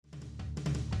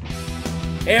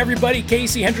Hey everybody,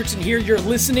 Casey Hendrickson here. You're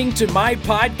listening to my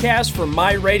podcast from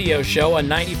my radio show on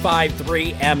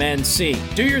 95.3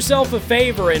 MNC. Do yourself a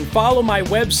favor and follow my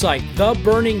website,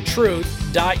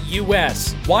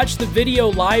 theburningtruth.us. Watch the video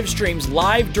live streams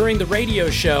live during the radio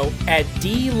show at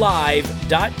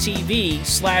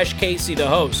dlive.tv/Casey the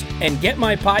host. And get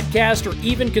my podcast or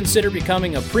even consider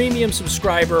becoming a premium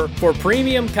subscriber for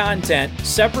premium content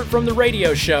separate from the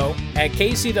radio show at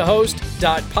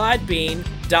caseythehost.podbean.com.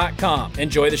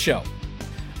 Enjoy the show.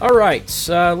 All right,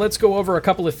 let's go over a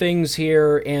couple of things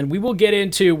here, and we will get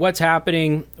into what's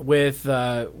happening with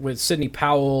Sidney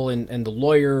Powell and the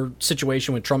lawyer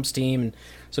situation with Trump's team, and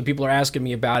some people are asking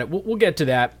me about it. We'll get to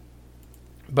that,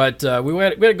 but we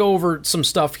got to go over some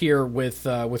stuff here with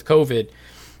COVID.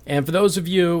 And for those of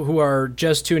you who are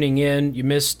just tuning in, you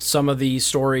missed some of these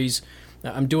stories.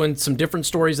 I'm doing some different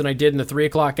stories than I did in the 3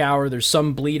 o'clock hour. There's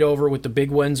some bleed over with the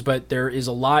big ones, but there is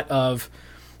a lot of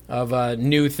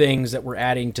new things that we're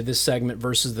adding to this segment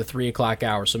versus the 3 o'clock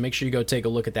hour. So make sure you go take a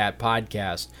look at that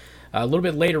podcast. A little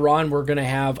bit later on, we're going to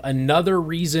have another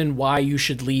reason why you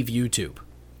should leave YouTube.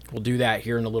 We'll do that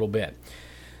here in a little bit.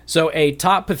 So a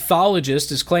top pathologist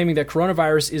is claiming that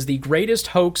coronavirus is the greatest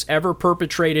hoax ever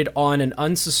perpetrated on an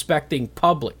unsuspecting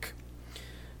public.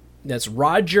 That's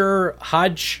Roger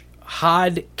Hodkinson.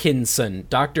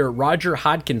 Dr. Roger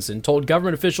Hodkinson told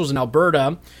government officials in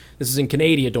Alberta, this is in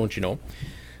Canada, don't you know,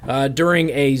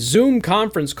 during a Zoom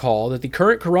conference call that the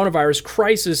current coronavirus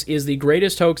crisis is the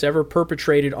greatest hoax ever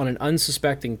perpetrated on an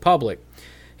unsuspecting public.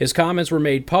 His comments were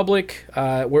made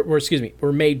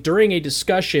were made during a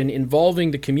discussion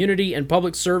involving the Community and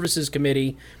Public Services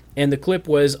Committee, and the clip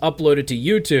was uploaded to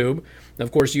YouTube.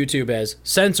 Of course, YouTube has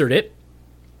censored it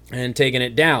and taken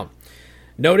it down.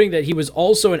 Noting that he was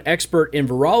also an expert in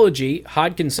virology,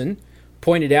 Hodkinson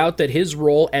pointed out that his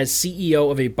role as CEO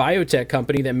of a biotech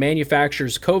company that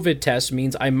manufactures COVID tests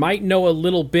means I might know a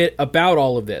little bit about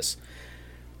all of this.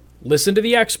 Listen to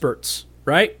the experts,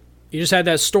 right? You just had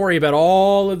that story about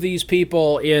all of these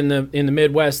people in the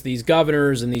Midwest, these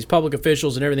governors and these public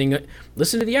officials and everything.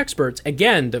 Listen to the experts.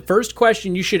 Again, the first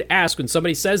question you should ask when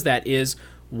somebody says that is,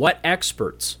 what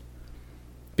experts?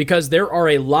 Because there are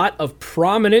a lot of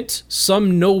prominent,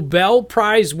 some Nobel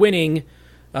Prize winning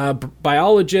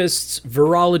biologists,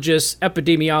 virologists,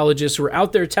 epidemiologists who are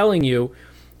out there telling you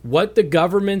what the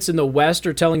governments in the West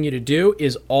are telling you to do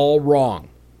is all wrong.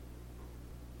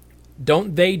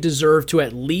 Don't they deserve to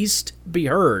at least be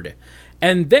heard?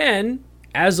 And then,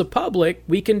 as a public,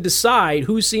 we can decide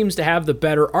who seems to have the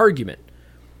better argument.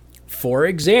 For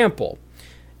example,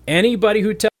 anybody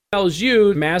who tells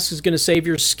you mask is going to save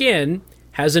your skin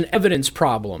has an evidence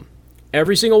problem.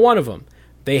 Every single one of them.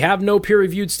 They have no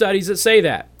peer-reviewed studies that say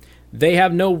that. They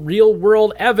have no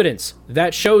real-world evidence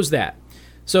that shows that.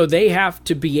 So they have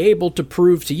to be able to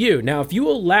prove to you. Now, if you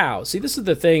allow... See, this is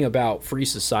the thing about free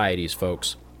societies,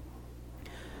 folks.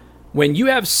 When you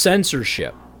have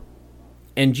censorship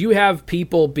and you have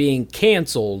people being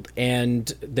canceled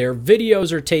and their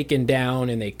videos are taken down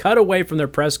and they cut away from their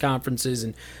press conferences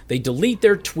and they delete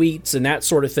their tweets and that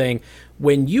sort of thing,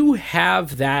 when you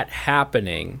have that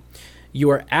happening, you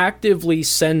are actively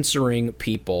censoring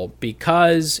people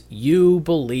because you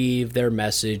believe their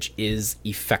message is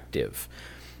effective.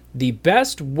 The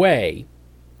best way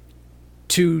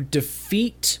to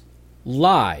defeat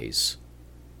lies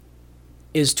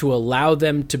is to allow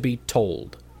them to be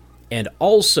told and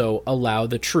also allow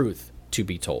the truth to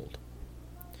be told.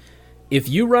 If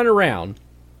you run around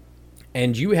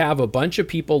and you have a bunch of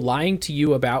people lying to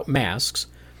you about masks,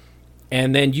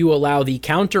 and then you allow the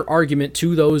counter argument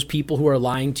to those people who are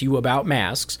lying to you about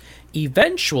masks,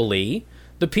 eventually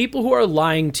the people who are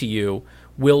lying to you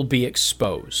will be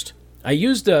exposed. I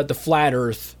used the flat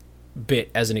earth bit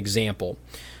as an example.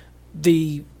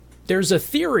 There's a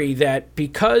theory that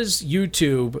because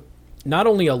YouTube not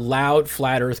only allowed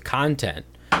flat earth content,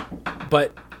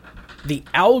 but the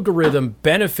algorithm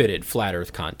benefited flat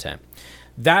earth content.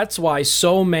 That's why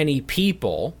so many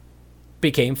people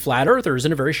became flat earthers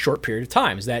in a very short period of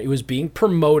time, is that it was being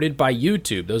promoted by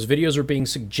YouTube. Those videos were being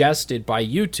suggested by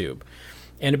YouTube,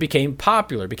 and it became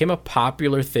popular. It became a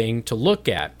popular thing to look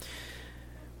at.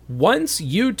 Once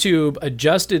YouTube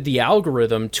adjusted the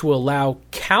algorithm to allow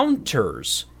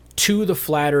counters to the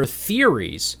flat earth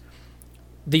theories,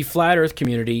 the flat earth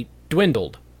community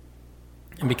dwindled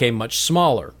and became much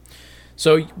smaller.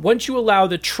 So once you allow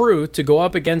the truth to go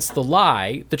up against the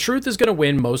lie, the truth is going to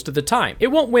win most of the time. It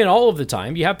won't win all of the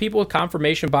time. You have people with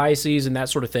confirmation biases and that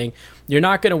sort of thing. You're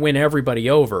not going to win everybody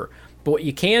over. But what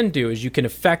you can do is you can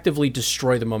effectively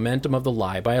destroy the momentum of the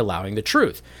lie by allowing the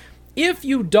truth. If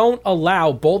you don't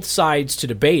allow both sides to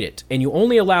debate it and you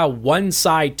only allow one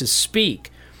side to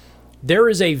speak, there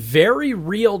is a very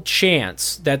real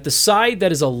chance that the side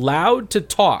that is allowed to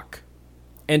talk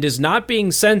and is not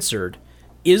being censored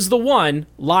is the one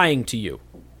lying to you.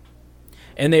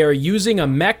 And they are using a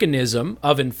mechanism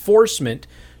of enforcement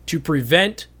to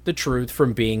prevent the truth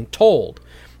from being told.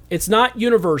 It's not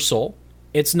universal.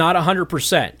 It's not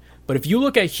 100%. But if you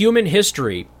look at human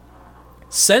history,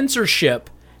 censorship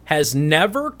has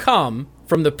never come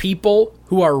from the people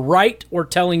who are right or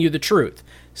telling you the truth.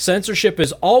 Censorship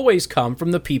has always come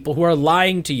from the people who are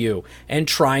lying to you and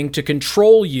trying to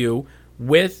control you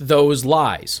with those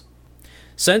lies.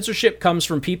 Censorship comes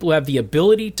from people who have the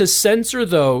ability to censor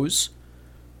those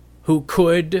who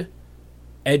could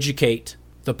educate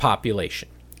the population.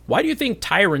 Why do you think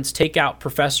tyrants take out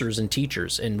professors and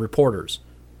teachers and reporters?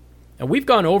 And we've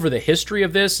gone over the history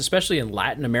of this, especially in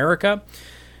Latin America,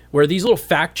 where these little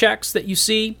fact checks that you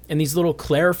see and these little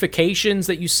clarifications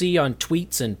that you see on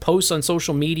tweets and posts on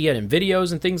social media and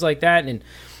videos and things like that, and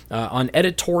on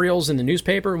editorials in the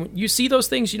newspaper, when you see those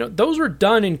things, those were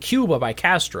done in Cuba by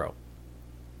Castro.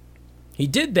 He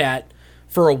did that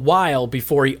for a while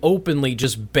before he openly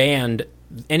just banned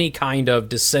any kind of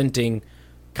dissenting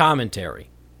commentary.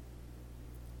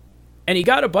 And he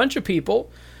got a bunch of people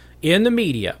in the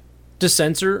media to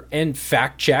censor and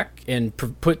fact check and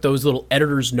put those little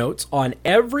editor's notes on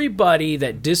everybody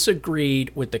that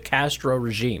disagreed with the Castro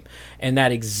regime. And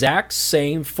that exact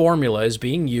same formula is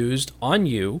being used on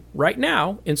you right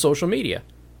now in social media.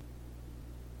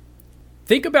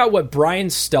 Think about what Brian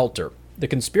Stelter, the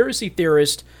conspiracy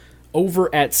theorist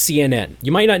over at CNN.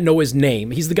 You might not know his name.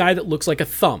 He's the guy that looks like a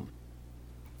thumb.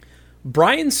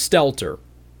 Brian Stelter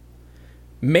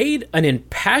made an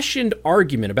impassioned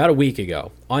argument about a week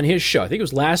ago on his show, I think it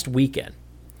was last weekend,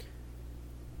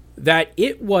 that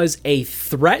it was a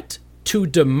threat to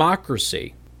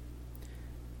democracy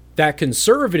that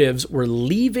conservatives were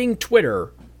leaving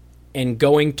Twitter and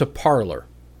going to Parler.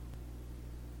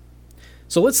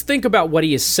 So let's think about what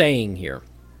he is saying here.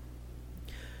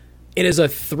 It is a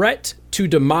threat to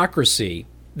democracy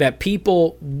that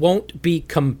people won't be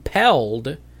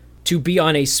compelled to be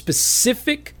on a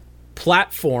specific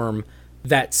platform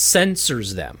that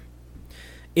censors them.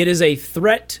 It is a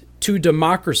threat to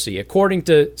democracy, according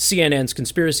to CNN's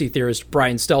conspiracy theorist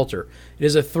Brian Stelter. It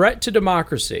is a threat to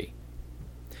democracy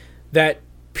that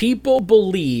people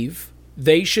believe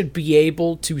they should be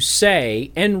able to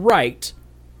say and write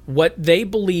what they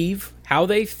believe, how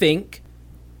they think,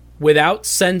 without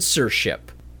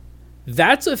censorship.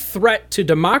 That's a threat to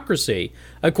democracy,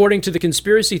 according to the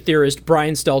conspiracy theorist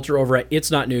Brian Stelter over at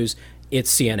It's Not News,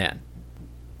 It's CNN.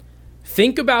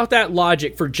 Think about that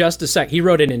logic for just a sec. He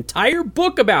wrote an entire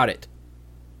book about it.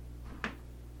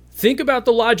 Think about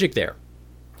the logic there.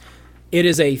 It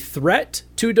is a threat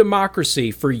to democracy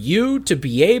for you to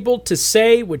be able to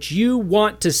say what you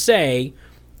want to say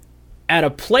at a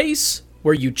place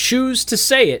where you choose to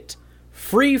say it,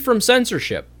 free from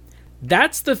censorship.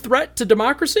 That's the threat to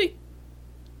democracy?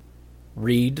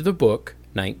 Read the book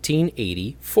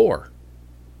 1984.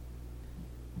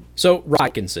 So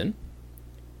Hodgkinson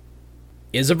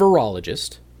is a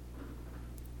virologist,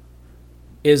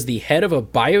 is the head of a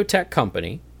biotech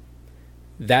company.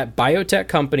 That biotech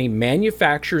company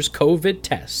manufactures COVID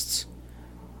tests.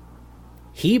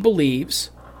 He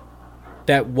believes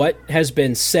that what has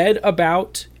been said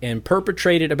about and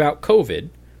perpetrated about COVID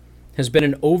has been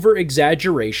an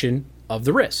over-exaggeration of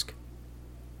the risk.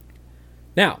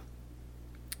 Now,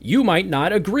 you might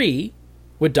not agree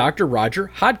with Dr. Roger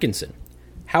Hodgkinson.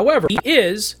 However, he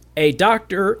is a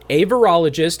doctor, a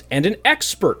virologist, and an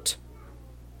expert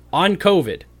on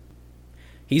COVID.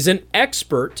 He's an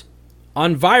expert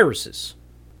on viruses.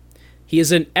 He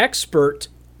is an expert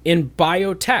in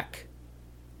biotech.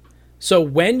 So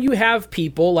when you have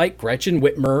people like Gretchen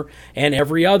Whitmer and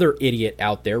every other idiot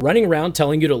out there running around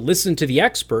telling you to listen to the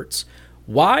experts,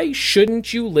 why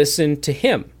shouldn't you listen to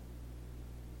him?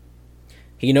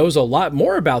 He knows a lot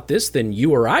more about this than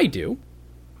you or I do.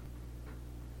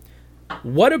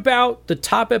 What about the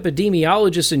top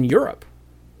epidemiologists in Europe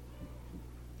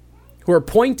who are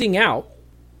pointing out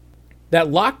that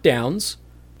lockdowns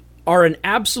are an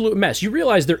absolute mess? You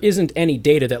realize there isn't any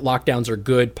data that lockdowns are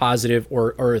good, positive,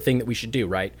 or a thing that we should do,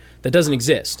 right? That doesn't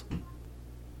exist.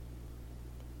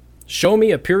 Show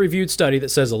me a peer-reviewed study that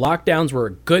says the lockdowns were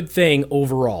a good thing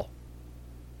overall.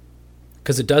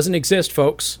 Because it doesn't exist,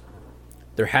 folks.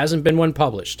 There hasn't been one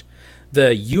published.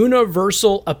 The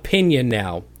universal opinion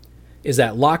now is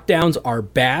that lockdowns are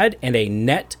bad and a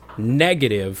net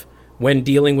negative when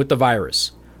dealing with the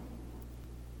virus.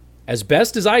 As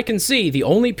best as I can see, the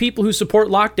only people who support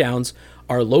lockdowns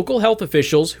are local health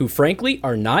officials who, frankly,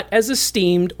 are not as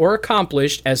esteemed or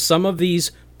accomplished as some of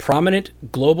these prominent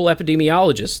global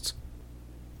epidemiologists.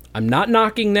 I'm not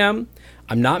knocking them.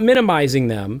 I'm not minimizing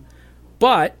them.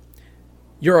 But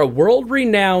you're a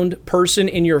world-renowned person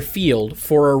in your field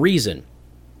for a reason.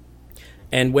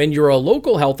 And when you're a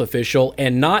local health official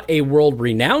and not a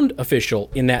world-renowned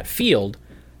official in that field,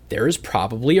 there is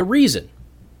probably a reason.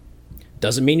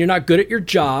 Doesn't mean you're not good at your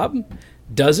job.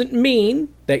 Doesn't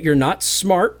mean that you're not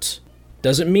smart.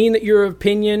 Doesn't mean that your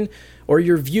opinion or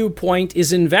your viewpoint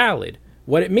is invalid.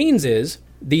 What it means is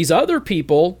these other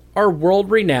people are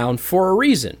world-renowned for a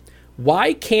reason.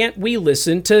 Why can't we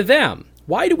listen to them?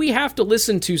 Why do we have to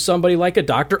listen to somebody like a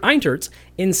Dr. Eintertz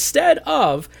instead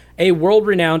of a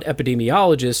world-renowned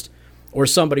epidemiologist or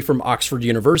somebody from Oxford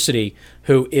University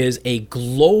who is a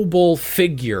global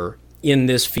figure in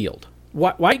this field?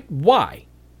 Why?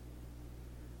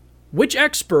 Which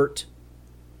expert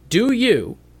do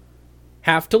you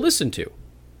have to listen to?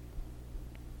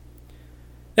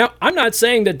 Now, I'm not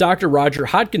saying that Dr. Roger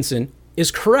Hodgkinson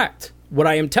is correct. What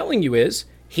I am telling you is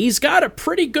he's got a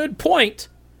pretty good point.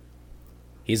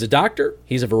 He's a doctor,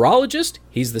 he's a virologist,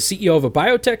 he's the CEO of a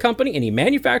biotech company, and he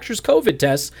manufactures COVID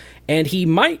tests, and he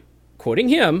might, quoting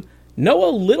him, know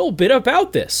a little bit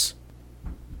about this.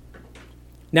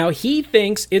 Now, he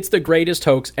thinks it's the greatest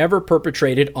hoax ever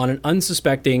perpetrated on an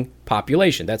unsuspecting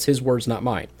population. That's his words, not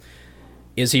mine.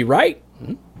 Is he right?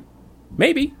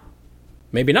 Maybe.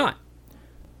 Maybe not.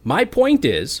 My point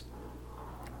is,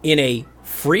 in a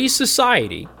free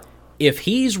society, if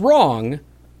he's wrong,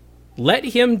 let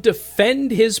him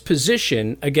defend his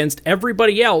position against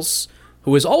everybody else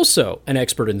who is also an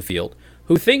expert in the field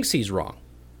who thinks he's wrong.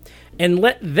 And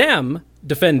let them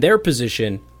defend their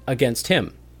position against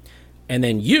him. And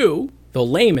then you, the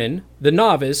layman, the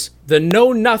novice, the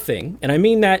know-nothing, and I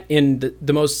mean that in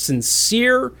the most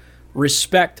sincere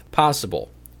respect possible,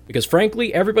 because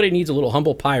frankly, everybody needs a little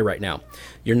humble pie right now.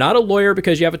 You're not a lawyer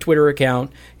because you have a Twitter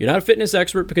account. You're not a fitness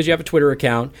expert because you have a Twitter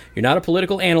account. You're not a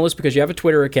political analyst because you have a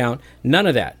Twitter account. None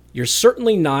of that. You're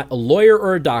certainly not a lawyer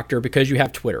or a doctor because you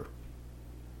have Twitter.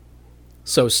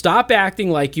 So stop acting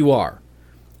like you are.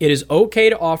 It is okay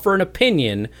to offer an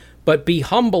opinion, but be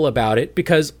humble about it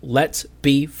because, let's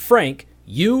be frank,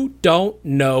 you don't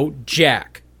know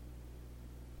jack.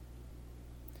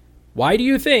 Why do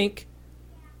you think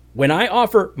when I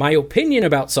offer my opinion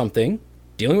about something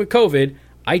dealing with COVID,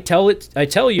 I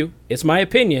tell you it's my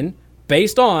opinion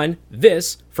based on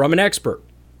this from an expert?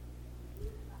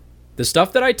 The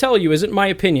stuff that I tell you isn't my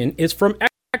opinion, it's from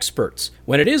experts.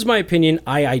 When it is my opinion,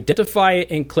 I identify it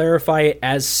and clarify it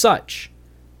as such.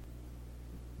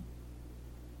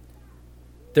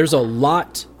 There's a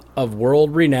lot of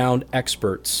world-renowned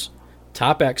experts,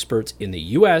 top experts in the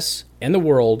U.S. and the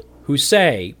world who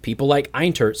say people like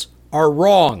Eintertz are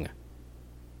wrong.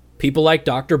 People like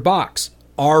Dr. Box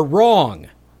are wrong.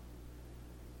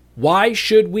 Why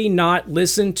should we not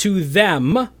listen to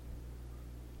them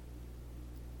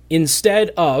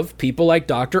instead of people like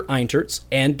Dr. Eintertz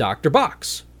and Dr.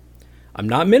 Box? I'm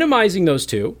not minimizing those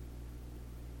two.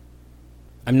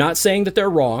 I'm not saying that they're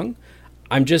wrong.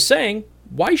 I'm just saying,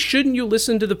 why shouldn't you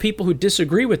listen to the people who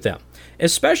disagree with them?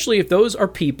 Especially if those are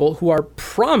people who are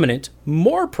prominent,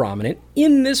 more prominent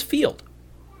in this field.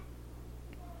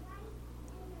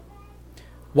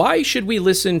 Why should we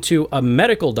listen to a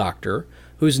medical doctor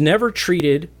who's never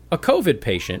treated a COVID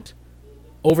patient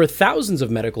over thousands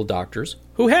of medical doctors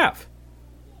who have?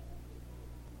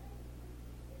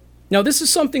 Now, this is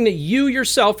something that you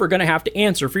yourself are going to have to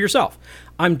answer for yourself.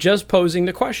 I'm just posing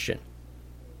the question.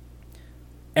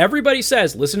 Everybody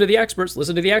says, listen to the experts,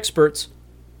 listen to the experts.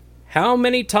 How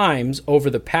many times over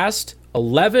the past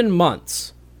 11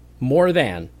 months, more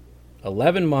than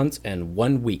 11 months and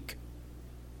 1 week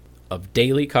of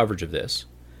daily coverage of this,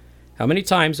 how many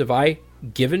times have I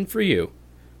given for you,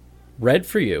 read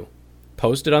for you,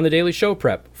 posted on the Daily Show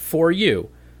Prep for you,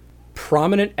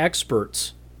 prominent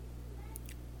experts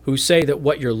who say that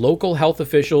what your local health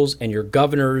officials and your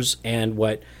governors and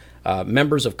what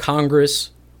members of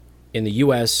Congress in the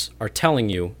U.S. are telling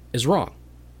you is wrong?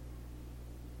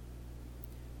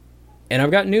 And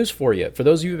I've got news for you. For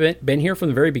those of you who've been here from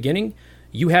the very beginning,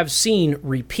 you have seen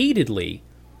repeatedly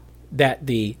that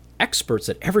the experts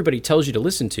that everybody tells you to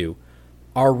listen to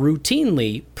are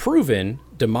routinely proven,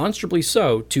 demonstrably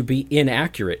so, to be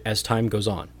inaccurate as time goes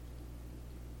on.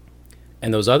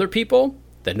 And those other people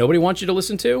that nobody wants you to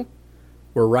listen to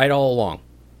were right all along.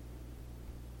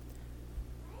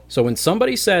 So when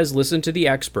somebody says, listen to the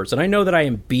experts, and I know that I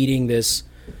am beating this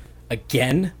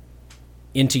again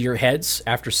into your heads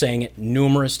after saying it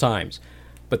numerous times,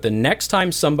 But the next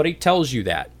time somebody tells you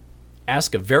that,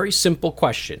 ask a very simple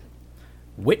question.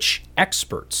 Which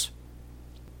experts?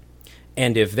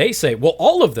 And if they say, well,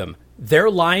 all of them, they're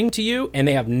lying to you and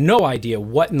they have no idea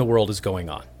what in the world is going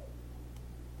on.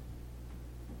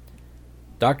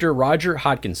 Dr. Roger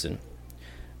Hodkinson.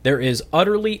 There is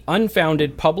utterly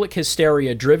unfounded public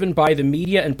hysteria driven by the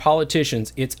media and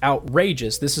politicians. It's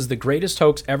outrageous. This is the greatest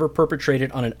hoax ever perpetrated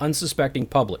on an unsuspecting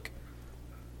public.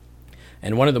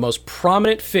 And one of the most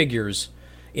prominent figures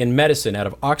in medicine out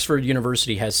of Oxford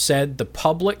University has said the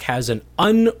public has an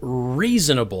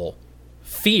unreasonable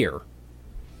fear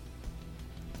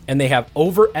and they have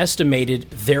overestimated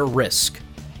their risk,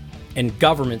 and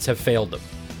governments have failed them.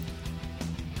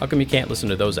 How come you can't listen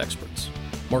to those experts?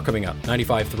 More coming up.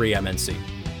 95.3 MNC.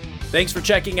 Thanks for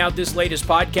checking out this latest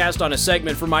podcast on a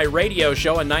segment from my radio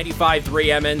show on 95.3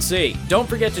 MNC. Don't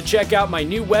forget to check out my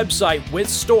new website with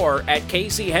store at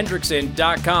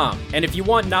CaseyHendrickson.com. And if you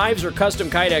want knives or custom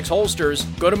Kydex holsters,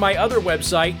 go to my other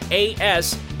website,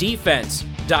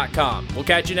 ASDefense.com. We'll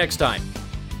catch you next time.